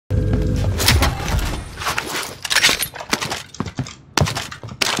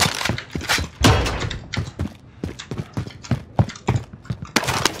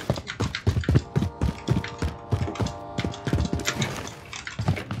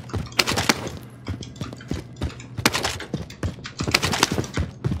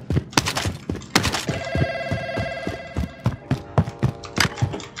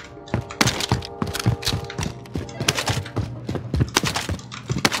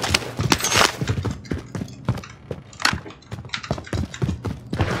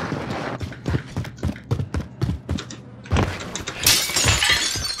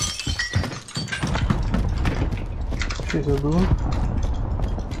было?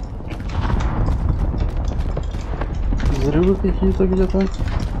 Взрывы какие-то где-то.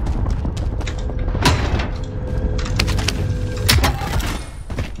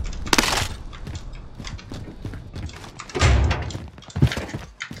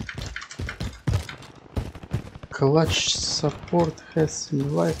 Clutch support has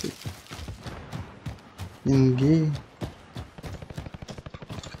invited in game.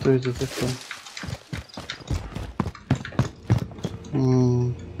 Кто это такой?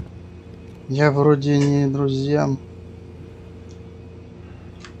 Я вроде не друзьям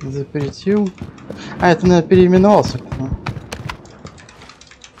запретил. А, это, наверное, переименовался.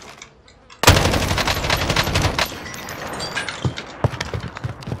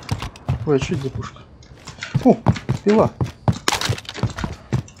 Ой, а что это за пушка? О, пила.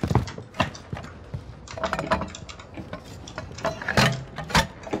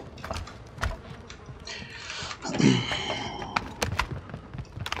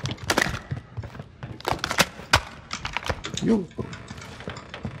 Ё.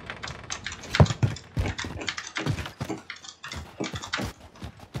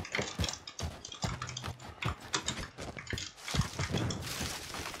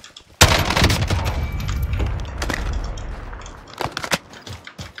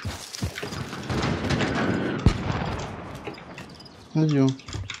 Идем.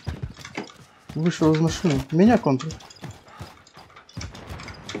 Вышел из машины. Меня контроль.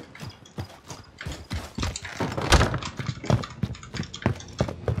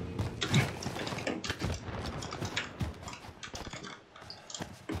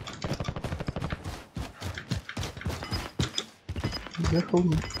 Ехал.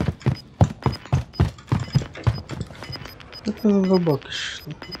 Это рыбак.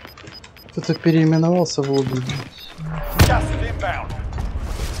 Кто-то переименовался в лобби.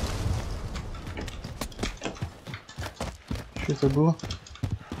 Что это было?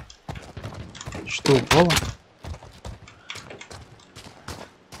 Что упало?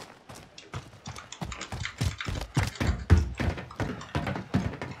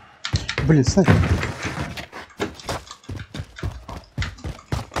 Блин, снайпер.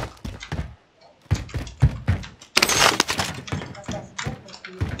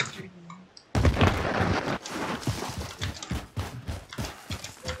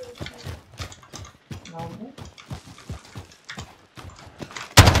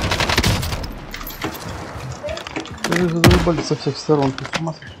 Задолбали со всех сторон.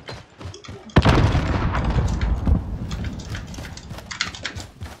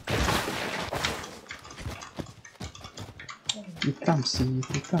 И там сидит,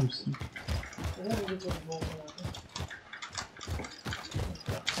 и там сидит.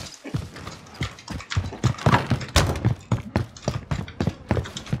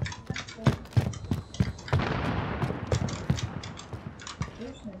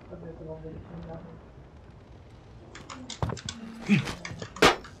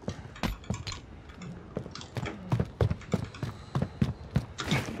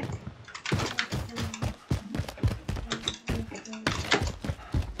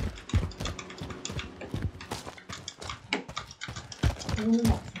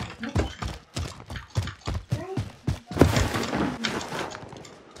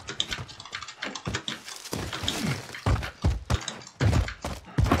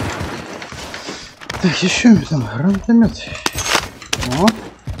 Так, еще там гранатомет. О.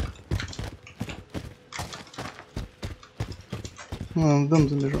 Он в дом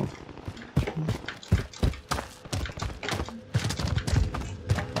забежал.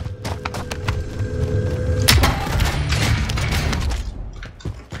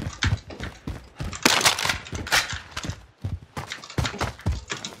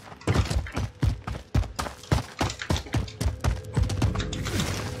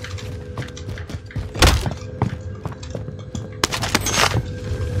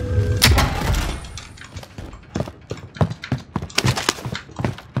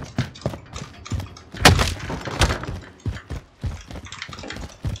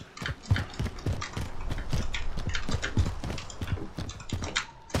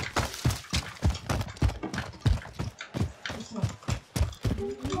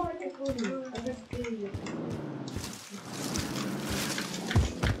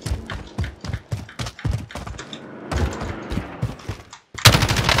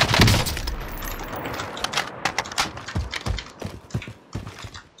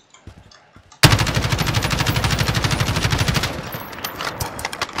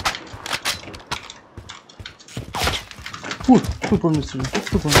 Кто помнится?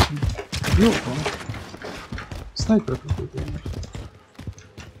 Кто помнится? Ёлка. Снайпер какой-то.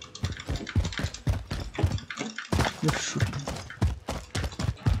 Я в шоке.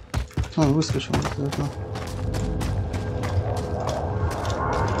 Он выскочил из этого.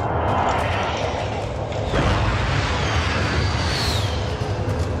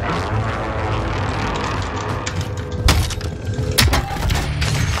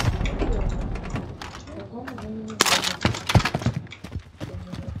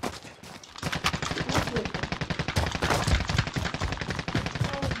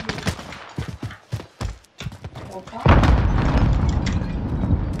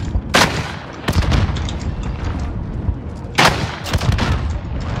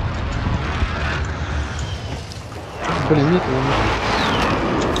 Блин, нет его.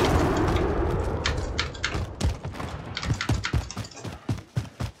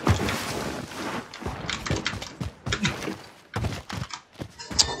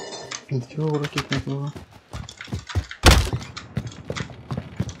 Ничего, ракет не было.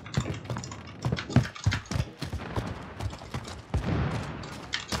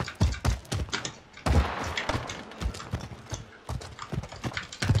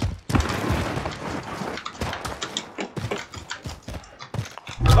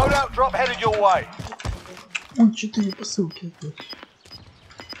 Drop headed your way. Ой, 4 посылки опять.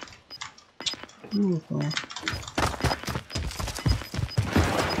 Вот он.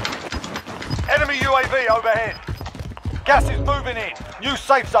 Enemy UAV overhead. Gas is moving in. New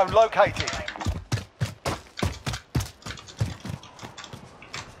safe zone located.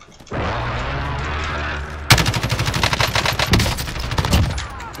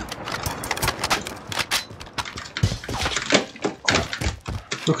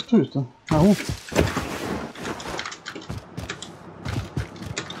 Да кто это? Ау.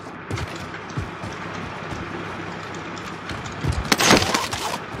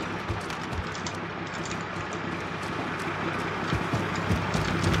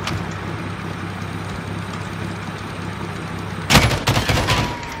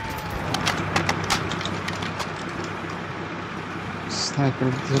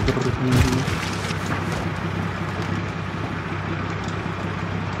 Снайпер заберут не видно.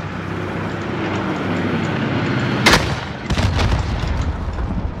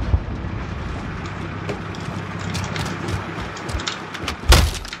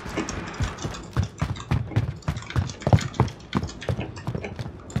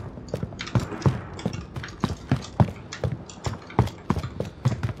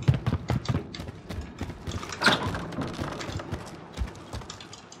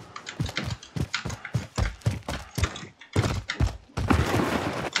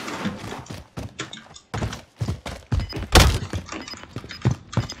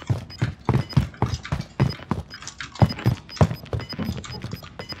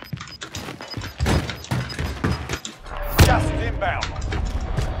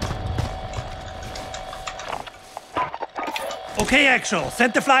 Okay, Actual,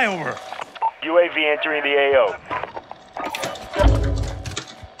 send the flyover. UAV entering the AO.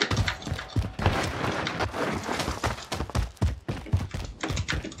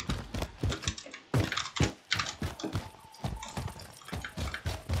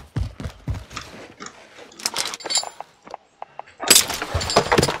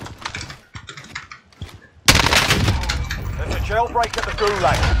 There's a jailbreak at the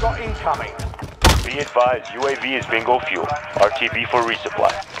gulag. Got incoming. Be advised, UAV is bingo fuel. RTB for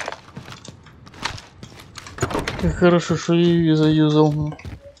resupply. Как хорошо, что я ее заюзал.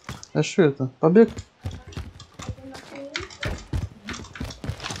 А что это? Побег?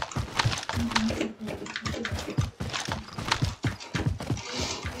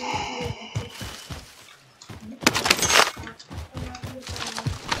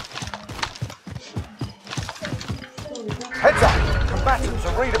 Heads up! Combatants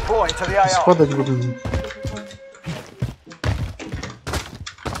are redeploying to the AO. Спадать буду.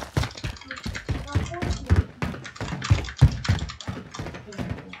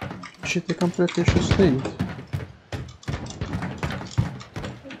 Чей-то комплект еще стоит.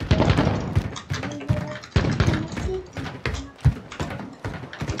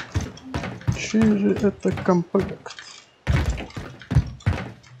 Чей же это комплект?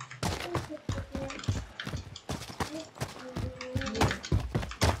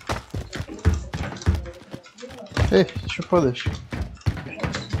 Эй, что падаешь?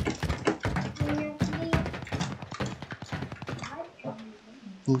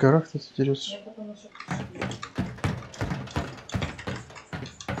 В горах тут дерется.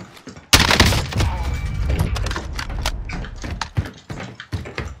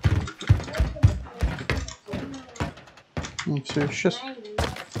 Ну, все, исчез.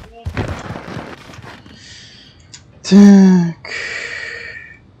 Так.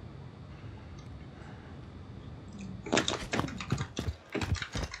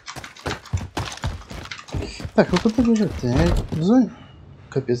 Так, вы куда бежите? Я в зоне?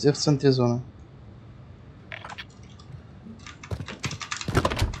 Капец, я в центре зоны.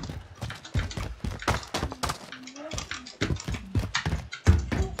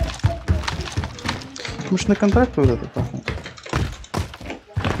 Может на контракт вот это пахнет?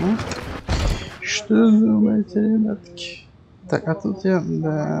 Ну? Что думаете, ребятки? Так, а тут я,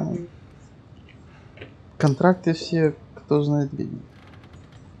 да... Контракты все, кто знает где.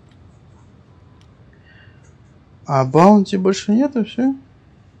 А баунти больше нету, все?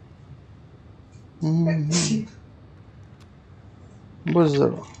 Будь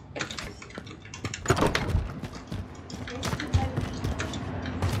здоров.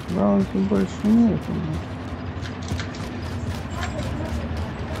 Баунти больше нету.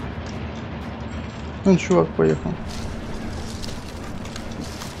 Вон чувак поехал.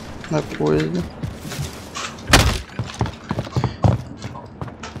 На поезде.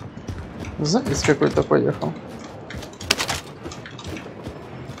 Заяц какой-то поехал.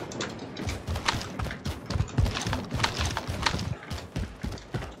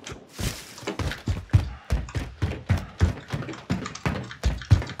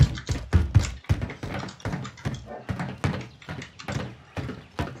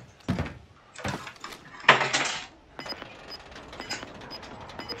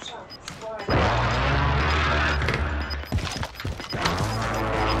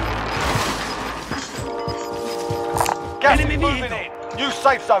 Gas is moving in. New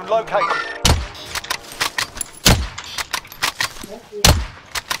safe zone located.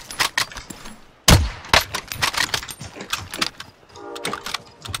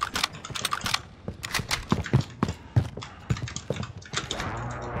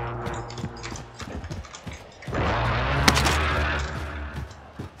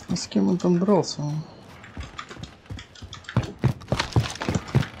 С кем он там дрался?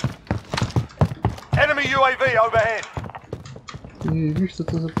 Enemy UAV overhead. И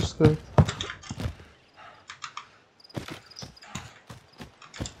что-то запускает.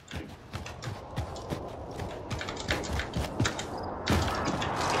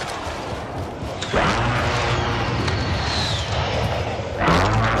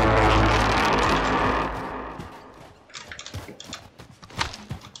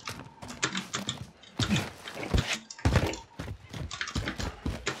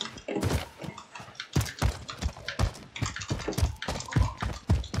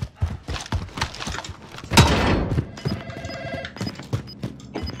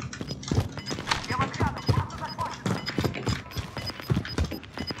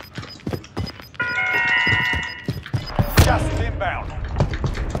 Gas is inbound.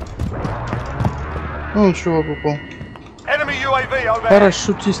 Ну, чувак упал. Enemy UAV overhead.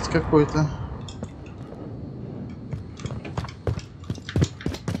 Парашютист какой-то.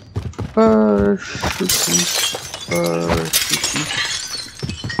 Парашютист.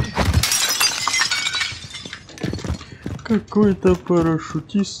 Какой-то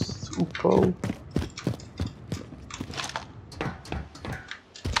парашютист упал.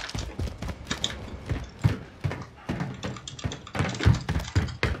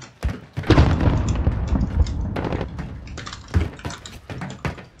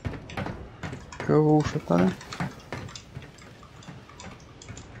 Кого ушатали?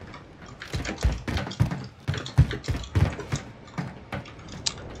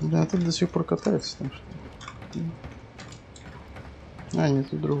 Да, тут до сих пор катается там что-то. А, нет,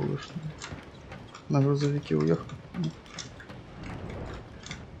 тут другого что ли. На грузовике уехал.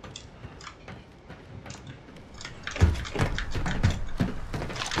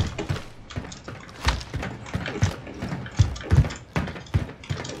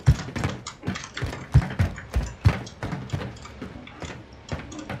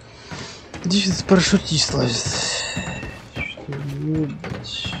 Где этот парашютист лазит? Что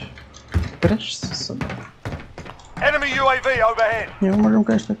видать? Прячется с собой. Enemy UAV overhead. Не, мы можем,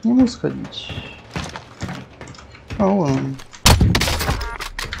 конечно, к нему сходить. А вон он.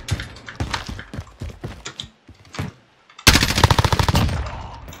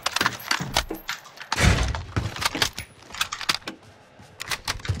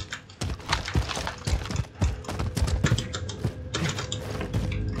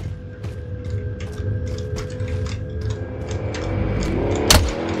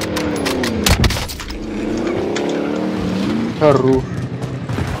 Хорош.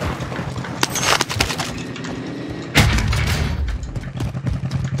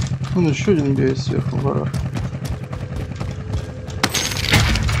 Вон еще один бегает сверху в горах.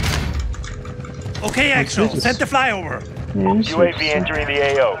 Okay, Axel, send the flyover. UAV entering the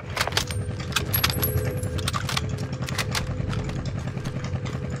AO.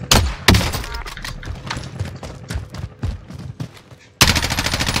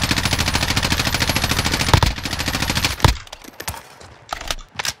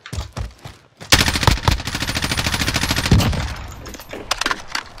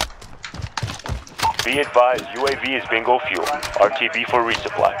 Be advised, UAV is bingo fuel. RTB for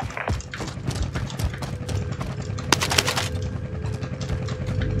resupply.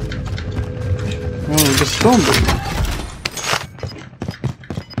 Без томбы.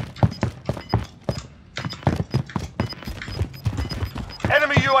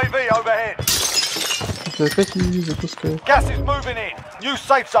 Enemy UAV overhead. Это опять не запускает. Gas is moving in. New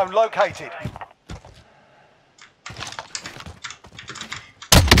safe zone located.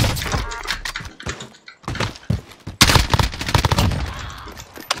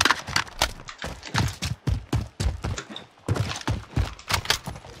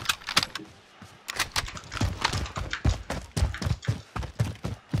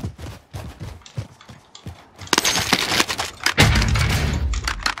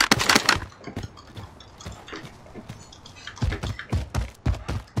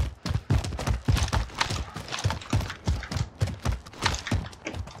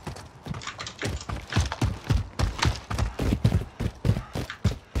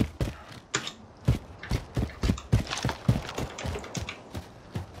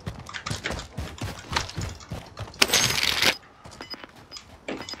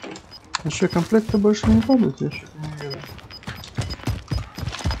 Еще комплекта больше не падает, я что-то не верю.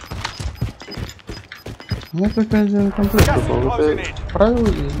 Мне только один комплект попал. Это правило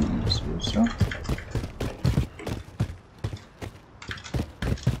изменилось, и все.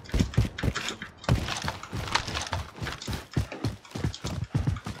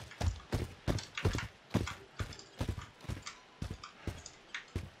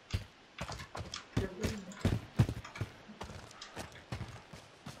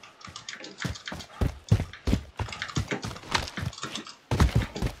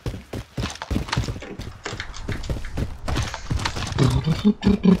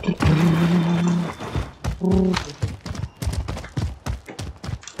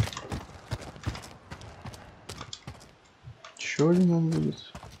 Еще один он будет.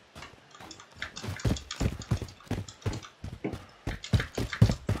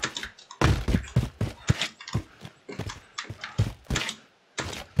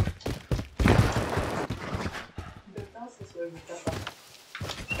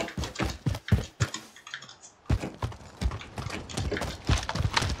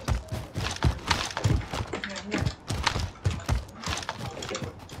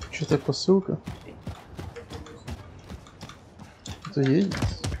 Что-то посылка. Это едет.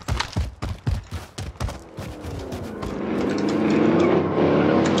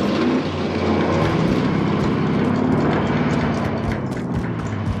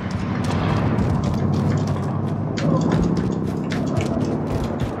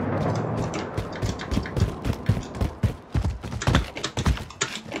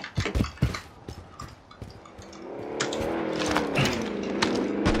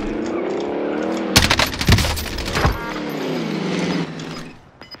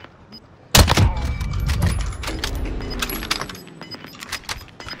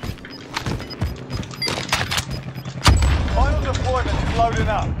 Loading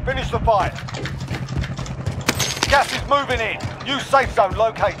up. Finish the fight. Gas is moving in. New safe zone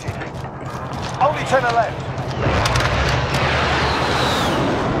located. Only 10 are left.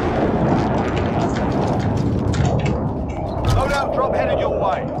 Loadout drop headed your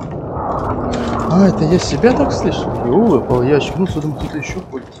way. А, это я себя так слышу? О, выпал ящик. Ну, думаю, кто-то еще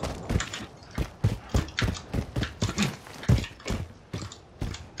ходит.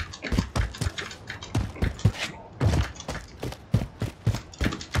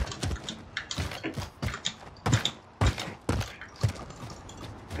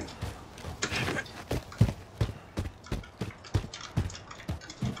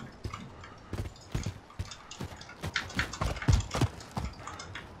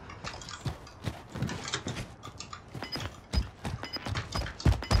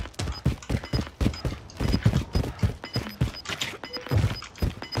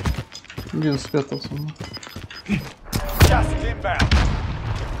 Где он спрятался? Gas is inbound.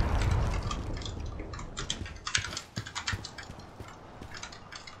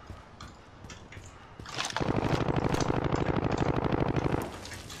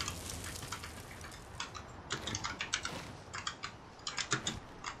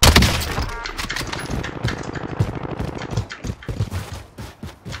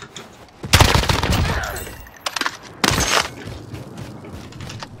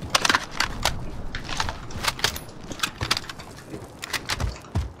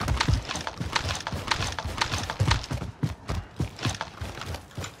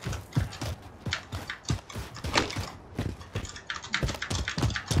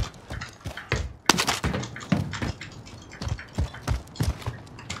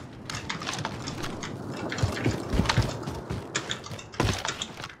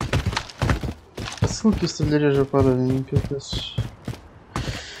 посылки стали реже падали, капец.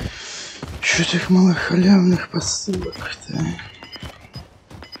 Чё этих малых халявных посылок-то?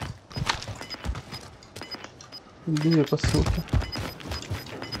 Где посылка?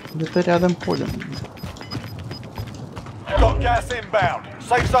 Где-то рядом ходим. Got gas inbound.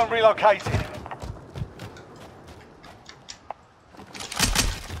 Safe zone relocated.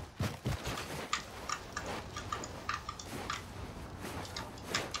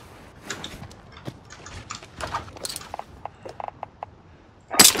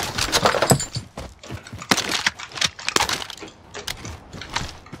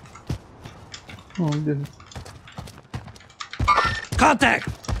 О, бегает. Contact!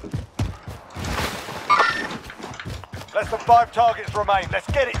 Less than 5 targets remain. Let's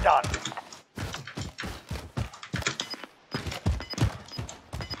get it done.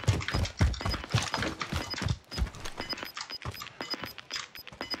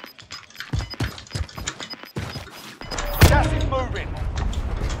 Gas is moving.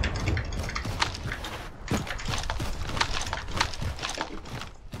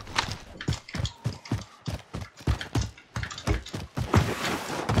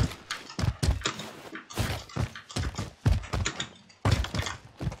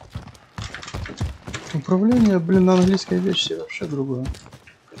 Управление, блин, на английской версии вообще другое.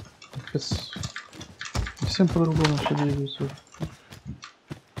 Совсем по-другому все двигается.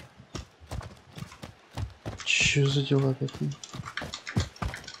 Чё за дела такие?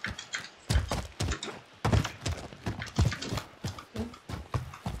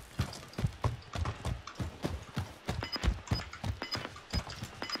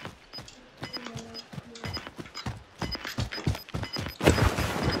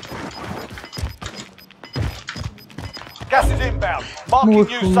 Gas is inbound. Ну Marking вот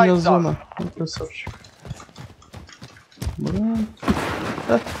у new меня safe zone. зона. Ну, красавчик. У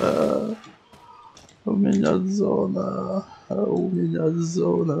меня зона. У меня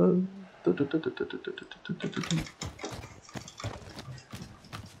зона.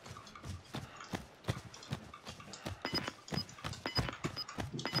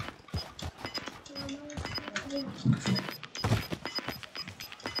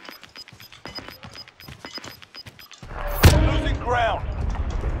 Losing ground.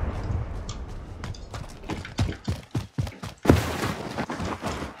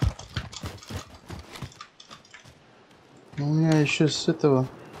 У меня еще с этого,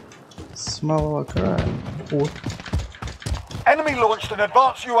 с малого края. Вот. Enemy launched an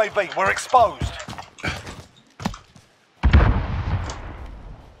advanced UAV. We're exposed.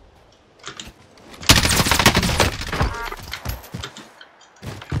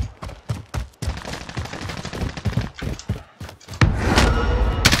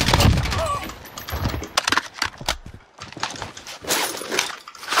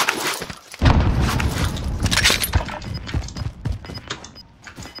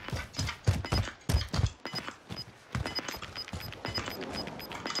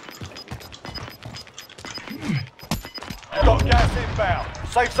 Got gas inbound.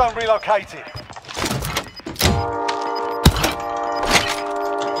 Safe zone relocated.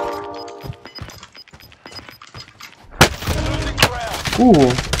 Losing ground.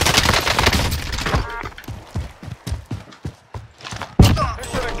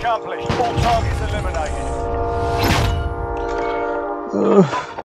 Mission accomplished. All targets eliminated.